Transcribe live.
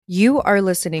You are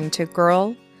listening to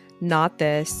Girl, Not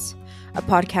This, a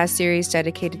podcast series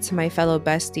dedicated to my fellow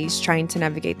besties trying to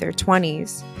navigate their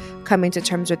 20s, coming to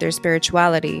terms with their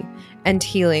spirituality, and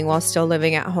healing while still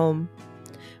living at home.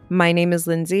 My name is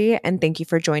Lindsay, and thank you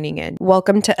for joining in.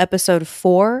 Welcome to episode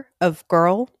 4 of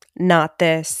Girl, Not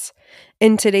This.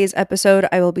 In today's episode,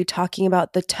 I will be talking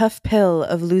about the tough pill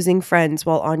of losing friends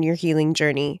while on your healing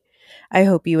journey. I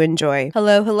hope you enjoy.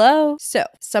 Hello. So,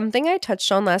 something I touched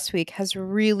on last week has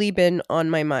really been on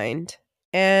my mind.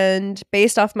 And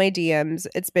based off my DMs,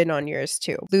 it's been on yours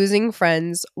too. Losing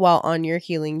friends while on your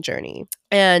healing journey.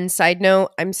 And side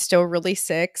note, I'm still really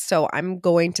sick, so I'm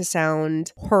going to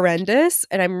sound horrendous,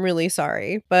 and I'm really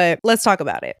sorry, but let's talk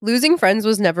about it. Losing friends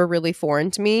was never really foreign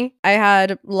to me. I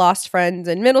had lost friends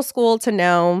in middle school to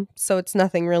now, so it's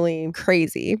nothing really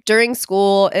crazy. During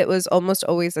school, it was almost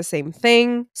always the same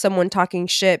thing. Someone talking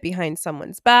shit behind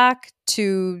someone's back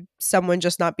to someone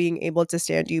just not being able to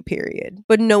stand you, period.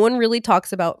 But no one really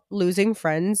talks about losing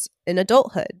friends in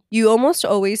adulthood. You almost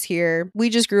always hear, we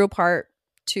just grew apart,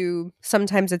 to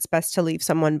sometimes it's best to leave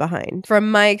someone behind.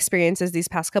 From my experiences these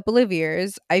past couple of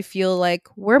years, I feel like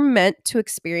we're meant to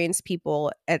experience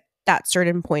people at that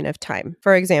certain point of time.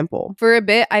 For example, for a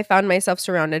bit, I found myself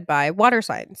surrounded by water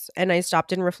signs, and I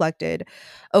stopped and reflected,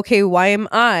 okay, why am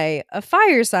I, a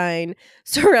fire sign,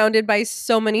 surrounded by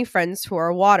so many friends who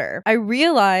are water? I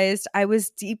realized I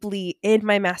was deeply in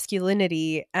my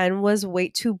masculinity and was way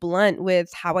too blunt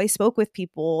with how I spoke with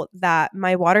people that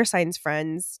my water signs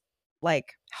friends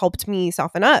helped me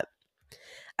soften up.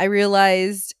 I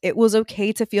realized it was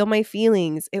okay to feel my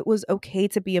feelings. It was okay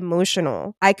to be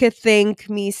emotional. I could think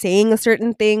me saying a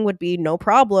certain thing would be no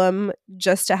problem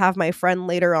just to have my friend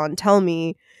later on tell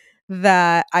me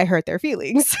that I hurt their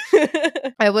feelings.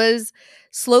 I was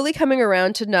slowly coming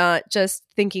around to not just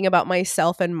thinking about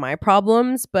myself and my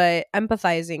problems, but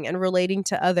empathizing and relating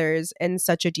to others in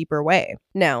such a deeper way.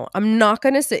 Now, I'm not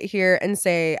going to sit here and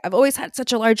say I've always had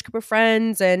such a large group of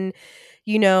friends and,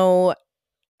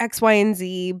 X, Y, and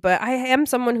Z, but I am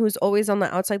someone who's always on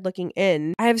the outside looking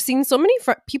in. I have seen so many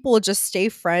people just stay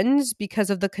friends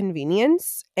because of the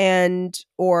convenience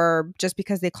or just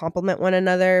because they complement one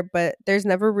another, but there's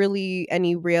never really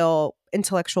any real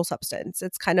intellectual substance.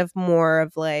 It's kind of more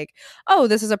of like, oh,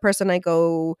 this is a person I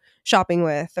go shopping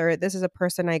with, or this is a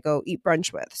person I go eat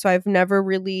brunch with. So I've never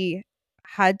really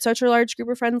had such a large group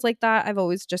of friends like that. I've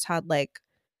always just had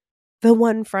the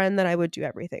one friend that I would do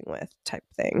everything with type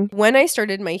thing. When I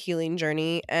started my healing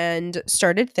journey and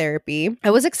started therapy,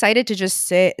 I was excited to just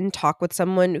sit and talk with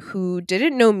someone who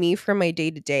didn't know me from my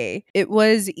day-to-day. It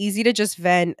was easy to just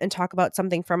vent and talk about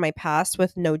something from my past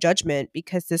with no judgment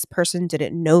because this person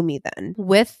didn't know me then.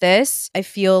 With this, I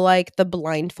feel like the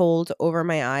blindfold over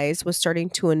my eyes was starting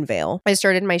to unveil. I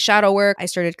started my shadow work. I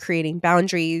started creating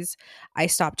boundaries. I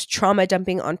stopped trauma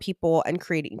dumping on people and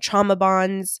creating trauma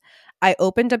bonds. I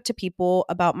opened up to people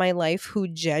about my life who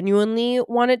genuinely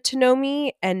wanted to know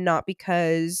me and not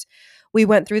because we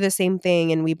went through the same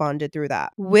thing and we bonded through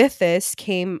that. With this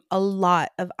came a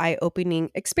lot of eye-opening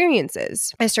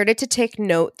experiences. I started to take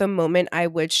note the moment I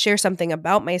would share something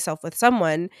about myself with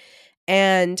someone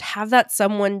and have that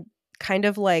someone kind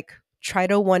of try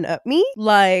to one-up me.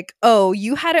 Like, oh,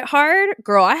 you had it hard?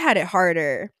 Girl, I had it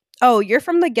harder. Oh, you're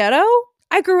from the ghetto?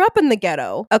 I grew up in the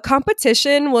ghetto. A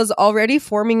competition was already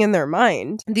forming in their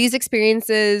mind. These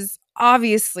experiences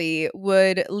obviously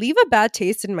would leave a bad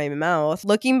taste in my mouth.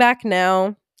 Looking back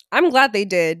now, I'm glad they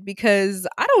did because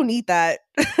I don't need that.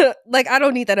 I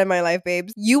don't need that in my life,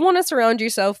 babes. You want to surround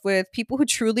yourself with people who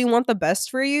truly want the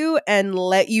best for you and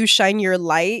let you shine your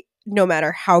light no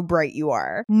matter how bright you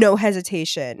are. No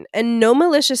hesitation and no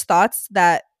malicious thoughts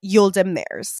that you'll dim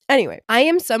theirs. Anyway, I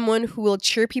am someone who will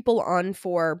cheer people on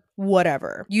for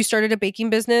whatever. You started a baking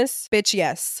business? Bitch,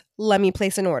 yes. Let me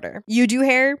place an order. You do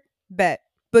hair? Bet.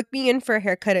 Book me in for a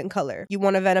haircut and color. You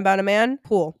want to vent about a man?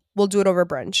 Cool. We'll do it over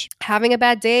brunch. Having a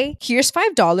bad day? Here's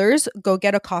 $5. Go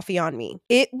get a coffee on me.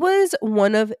 It was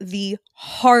one of the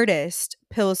hardest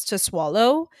pills to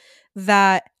swallow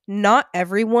that not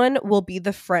everyone will be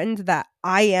the friend that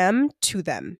I am to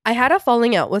them. I had a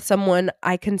falling out with someone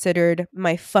I considered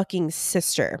my fucking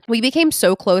sister. We became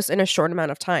so close in a short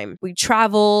amount of time. We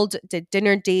traveled, did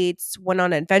dinner dates, went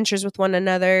on adventures with one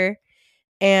another.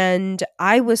 And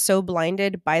I was so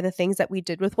blinded by the things that we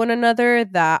did with one another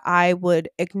that I would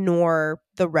ignore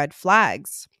the red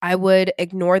flags. I would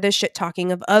ignore the shit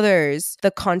talking of others,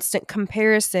 the constant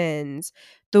comparisons,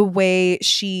 the way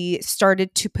she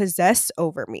started to possess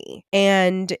over me.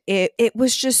 And it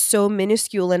was just so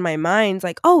minuscule in my mind.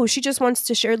 Like, oh, she just wants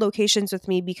to share locations with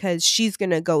me because she's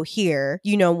going to go here,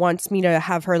 wants me to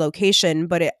have her location.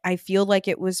 But I feel like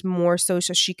it was more so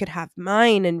she could have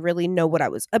mine and really know what I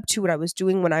was up to, what I was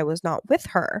doing when I was not with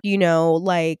her.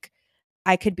 Like,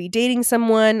 I could be dating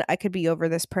someone, I could be over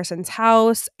this person's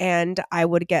house, and I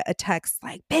would get a text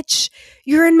like, bitch,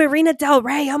 you're in Marina Del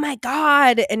Rey, oh my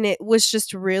God. And it was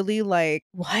just really like,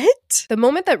 what? The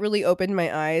moment that really opened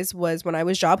my eyes was when I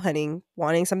was job hunting,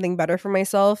 wanting something better for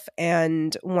myself.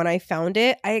 And when I found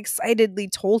it, I excitedly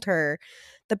told her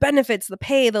the benefits, the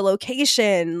pay, the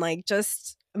location, like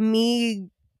just me,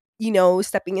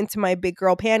 stepping into my big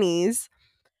girl panties.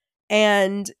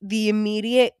 And the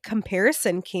immediate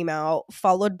comparison came out,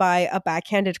 followed by a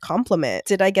backhanded compliment.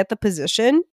 Did I get the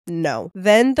position? No.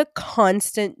 Then the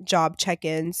constant job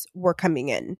check-ins were coming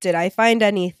in. Did I find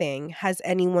anything? Has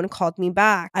anyone called me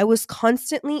back? I was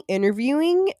constantly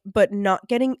interviewing, but not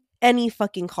getting any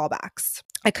fucking callbacks.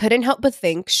 I couldn't help but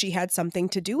think she had something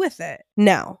to do with it.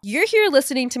 Now, you're here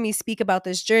listening to me speak about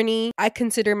this journey. I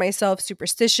consider myself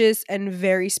superstitious and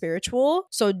very spiritual,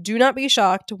 so do not be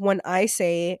shocked when I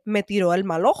say me tiró el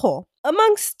mal ojo.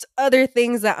 Amongst other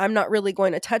things that I'm not really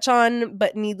going to touch on,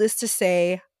 but needless to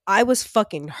say, I was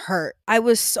fucking hurt. I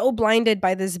was so blinded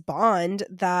by this bond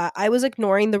that I was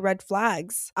ignoring the red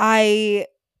flags. I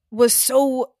was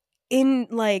so in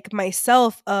like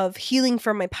myself of healing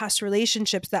from my past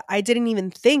relationships that I didn't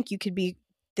even think you could be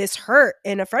this hurt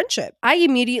in a friendship. I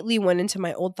immediately went into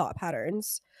my old thought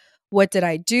patterns. What did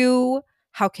I do?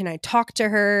 How can I talk to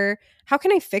her? How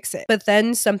can I fix it? But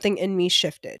then something in me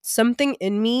shifted. Something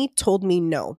in me told me,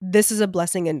 no, this is a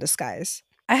blessing in disguise.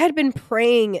 I had been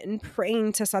praying and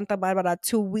praying to Santa Barbara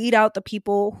to weed out the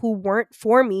people who weren't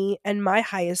for me and my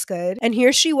highest good. And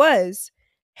here she was,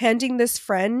 handing this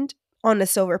friend on a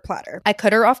silver platter. I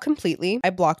cut her off completely.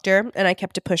 I blocked her and I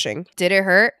kept it pushing. Did it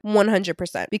hurt?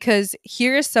 100%. Because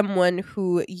here is someone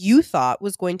who you thought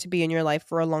was going to be in your life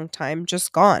for a long time,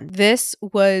 just gone. This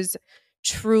was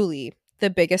truly the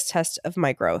biggest test of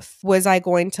my growth. Was I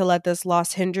going to let this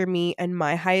loss hinder me and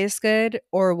my highest good,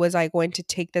 or was I going to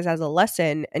take this as a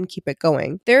lesson and keep it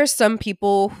going? There are some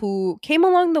people who came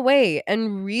along the way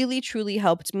and really truly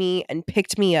helped me and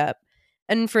picked me up.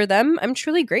 And for them, I'm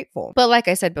truly grateful. But like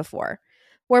I said before,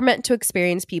 we're meant to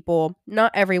experience people.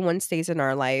 Not everyone stays in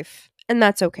our life, and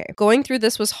that's okay. Going through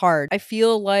this was hard. I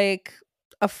feel like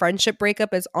a friendship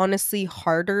breakup is honestly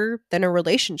harder than a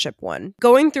relationship one.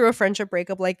 Going through a friendship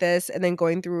breakup like this and then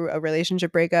going through a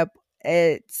relationship breakup,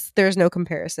 there's no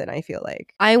comparison, I feel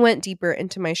like. I went deeper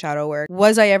into my shadow work.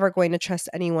 Was I ever going to trust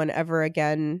anyone ever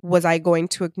again? Was I going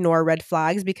to ignore red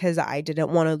flags because I didn't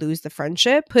want to lose the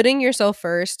friendship? Putting yourself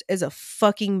first is a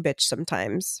fucking bitch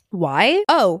sometimes. Why?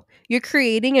 Oh, you're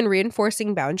creating and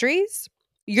reinforcing boundaries?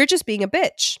 You're just being a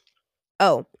bitch.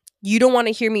 Oh, you don't want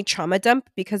to hear me trauma dump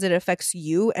because it affects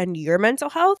you and your mental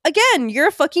health? Again, you're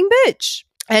a fucking bitch.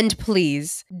 And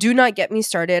please, do not get me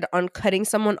started on cutting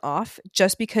someone off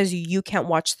just because you can't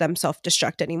watch them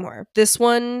self-destruct anymore. This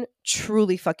one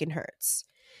truly fucking hurts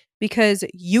because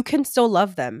you can still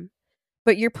love them,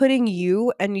 but you're putting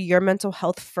you and your mental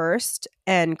health first.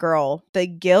 And girl, the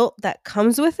guilt that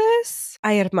comes with this,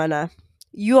 ay hermana,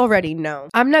 you already know.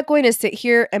 I'm not going to sit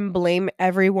here and blame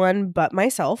everyone but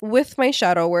myself. With my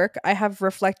shadow work, I have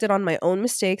reflected on my own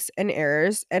mistakes and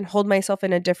errors and hold myself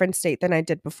in a different state than I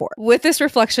did before. With this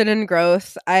reflection and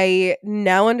growth, I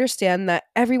now understand that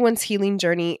everyone's healing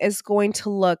journey is going to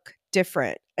look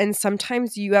different. And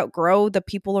sometimes you outgrow the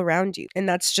people around you. And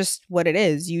that's just what it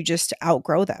is. You just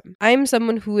outgrow them. I'm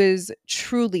someone who is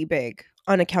truly big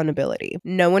on accountability.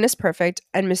 No one is perfect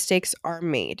and mistakes are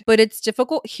made, but it's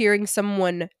difficult hearing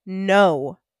someone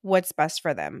know what's best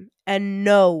for them and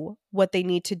know what they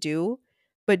need to do,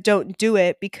 but don't do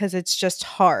it because it's just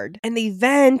hard. And they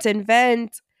vent and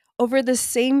vent over the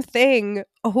same thing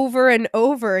over and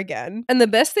over again. And the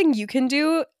best thing you can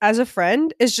do as a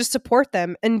friend is just support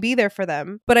them and be there for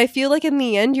them. But I feel like in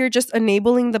the end, you're just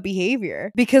enabling the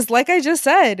behavior because like I just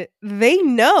said, they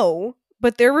know,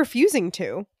 but they're refusing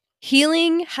to.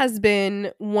 Healing has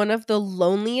been one of the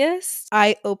loneliest,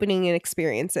 eye-opening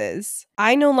experiences.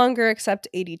 I no longer accept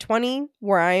 80-20,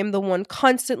 where I am the one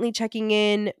constantly checking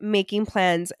in, making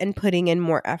plans, and putting in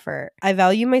more effort. I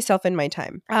value myself and my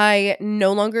time. I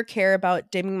no longer care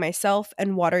about dimming myself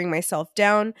and watering myself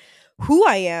down, who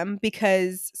I am,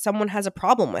 because someone has a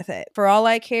problem with it. For all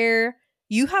I care,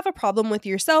 You have a problem with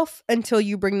yourself until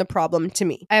you bring the problem to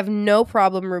me. I have no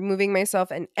problem removing myself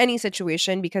in any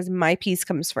situation because my peace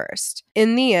comes first.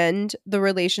 In the end, the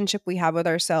relationship we have with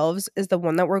ourselves is the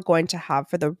one that we're going to have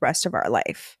for the rest of our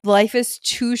life. Life is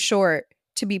too short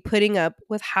to be putting up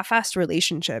with half-assed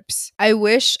relationships. I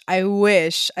wish I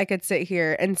could sit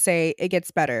here and say it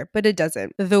gets better, but it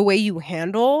doesn't. The way you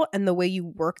handle and the way you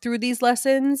work through these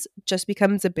lessons just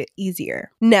becomes a bit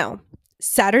easier. Now,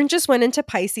 Saturn just went into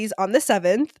Pisces on the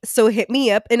 7th, so hit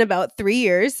me up in about 3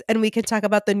 years and we can talk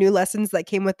about the new lessons that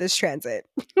came with this transit.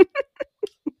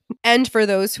 And for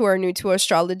those who are new to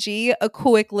astrology, a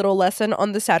quick little lesson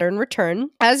on the Saturn return.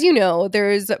 As you know,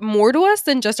 there's more to us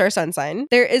than just our sun sign.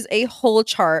 There is a whole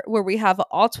chart where we have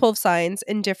all 12 signs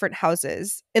in different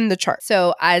houses in the chart.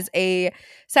 So as a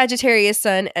Sagittarius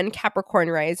sun and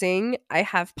Capricorn rising, I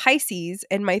have Pisces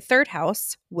in my 3rd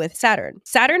house with Saturn.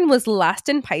 Saturn was last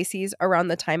in Pisces around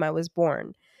the time I was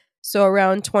born. So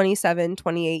around 27,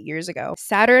 28 years ago.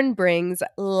 Saturn brings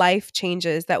life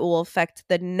changes that will affect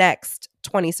the next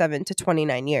 27 to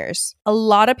 29 years. A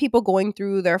lot of people going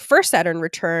through their first Saturn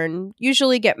return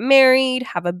usually get married,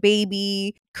 have a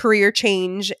baby, career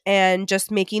change, and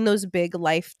just making those big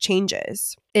life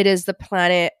changes. It is the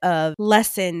planet of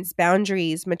lessons,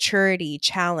 boundaries, maturity,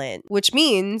 challenge, which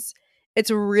means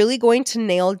it's really going to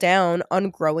nail down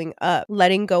on growing up,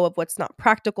 letting go of what's not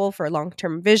practical for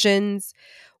long-term visions,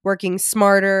 working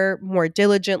smarter, more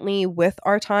diligently with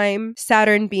our time.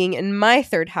 Saturn being in my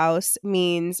 3rd house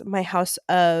means my house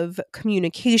of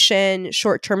communication,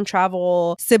 short-term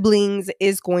travel, siblings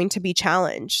is going to be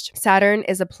challenged. Saturn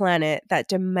is a planet that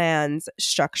demands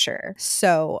structure.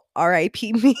 So RIP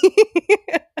me.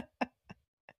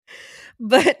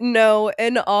 But no,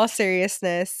 in all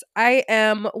seriousness, I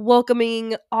am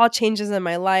welcoming all changes in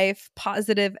my life,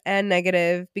 positive and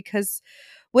negative, because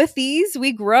with these,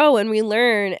 we grow and we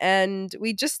learn and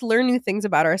we just learn new things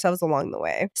about ourselves along the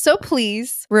way. So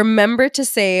please remember to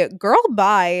say, girl,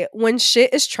 bye when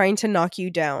shit is trying to knock you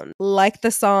down. Like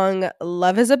the song,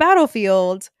 Love is a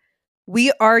Battlefield.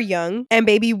 We are young and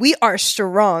baby, we are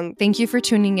strong. Thank you for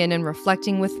tuning in and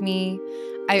reflecting with me.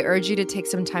 I urge you to take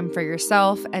some time for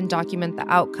yourself and document the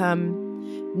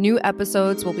outcome. New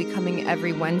episodes will be coming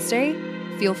every Wednesday.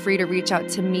 Feel free to reach out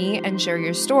to me and share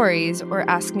your stories or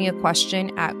ask me a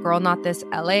question at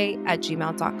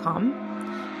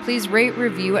girlnotthisla@gmail.com. Please rate,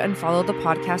 review, and follow the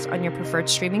podcast on your preferred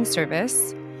streaming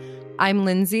service. I'm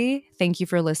Lindsay. Thank you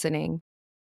for listening.